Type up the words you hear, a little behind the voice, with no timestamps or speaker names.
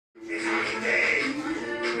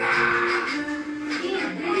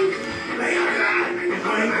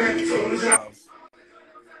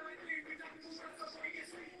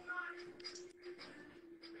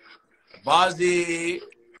Bozzy.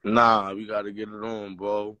 Nah, we gotta get it on,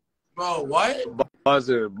 bro. Bro, what?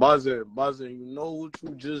 Buzzing. You know what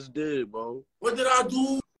you just did, bro. What did I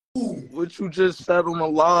do? What you just said on the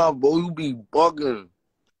live, bro. You be bugging.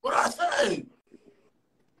 What I say?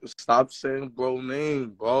 Stop saying bro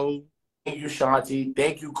name, bro. Thank you, Shanti.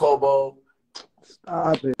 Thank you, Kobo.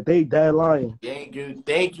 Stop it. They dead lying. Thank you.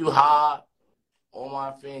 Thank you, Ha. All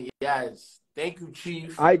my fans. Yes. Thank you,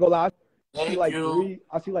 Chief. I ain't gonna lie. Thank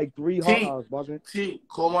I see like three hot buzzing. T,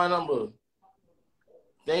 call my number.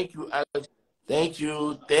 Thank you, Alex. Thank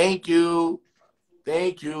you.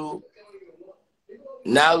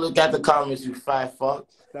 Now look at the comments, you fat fuck.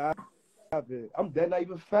 Stop it. I'm dead not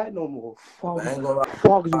even fat no more. Fuck. I ain't gonna lie.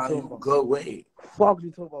 Fuck you talking about. Good weight. Fuck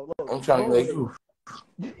you talking about. Look, I'm trying to make you.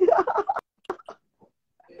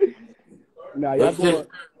 Nah, y'all going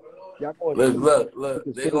Look.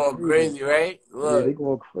 They going crazy, right? Look. Yeah, they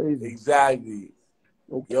going crazy. Exactly.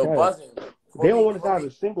 Okay. Yo, buzzing. They don't want us to have a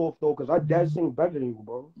sing-off, though, because our dad sing better than you,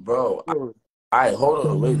 bro. Bro, all right, hold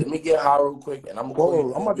on. Wait, let me get high real quick, and I'm going to call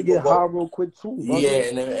you. I'm about to get high real quick, too. Yeah,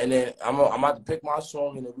 and then I'm about to pick my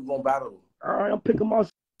song, and then we're going to battle. All right, I'm picking my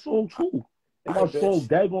song, too. And my song,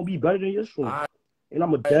 Dad, going to be better than your song. Right. And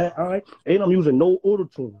I'm a dad, all right? And I'm using no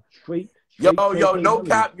auto-tune. Straight, no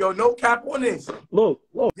cap. Yo, no cap on this. Look.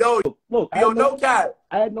 Yo, no cap.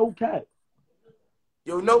 I had no cap.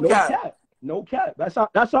 Yo, no cap. No cap.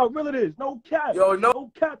 That's how real it is. No cap. Yo, no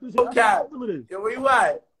cap. No cap. How real it is. Yo, where you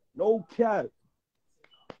at? No cap.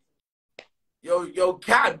 Yo,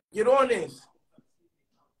 Cap, get on this.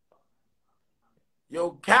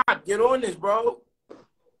 Yo, Cap, get on this, bro.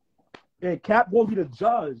 Yeah, Cap won't be the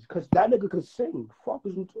judge, because that nigga could sing. Fuck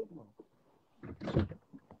is you talking about?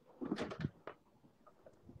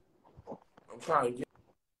 I'm trying to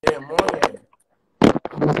get him on here.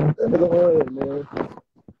 That nigga on here,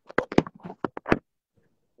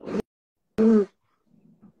 man.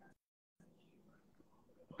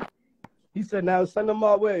 He said, now send him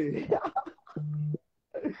my way.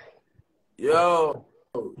 Yo,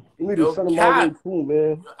 you need to send him my way too,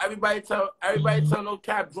 man. Everybody tell no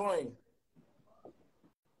cap join.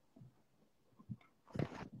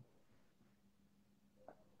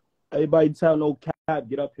 Everybody tell no cap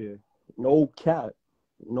get up here. No cap.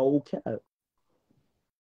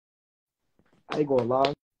 I ain't gonna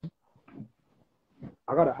lie.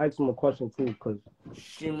 I gotta ask him a question too, because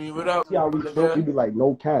Shimmy, what up? See how we talk, you be like,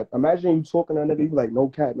 no cap. Imagine you talking to a nigga, you be like, no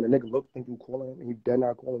cap, and the nigga look, think you calling him, and you dead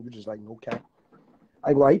not calling him, you just like, no cap. I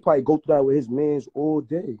ain't gonna lie, he probably go through that with his mans all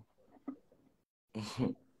day.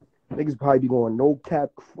 Niggas probably be going no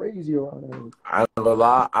cap crazy around him. I ain't gonna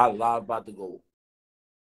lie, I lie about to go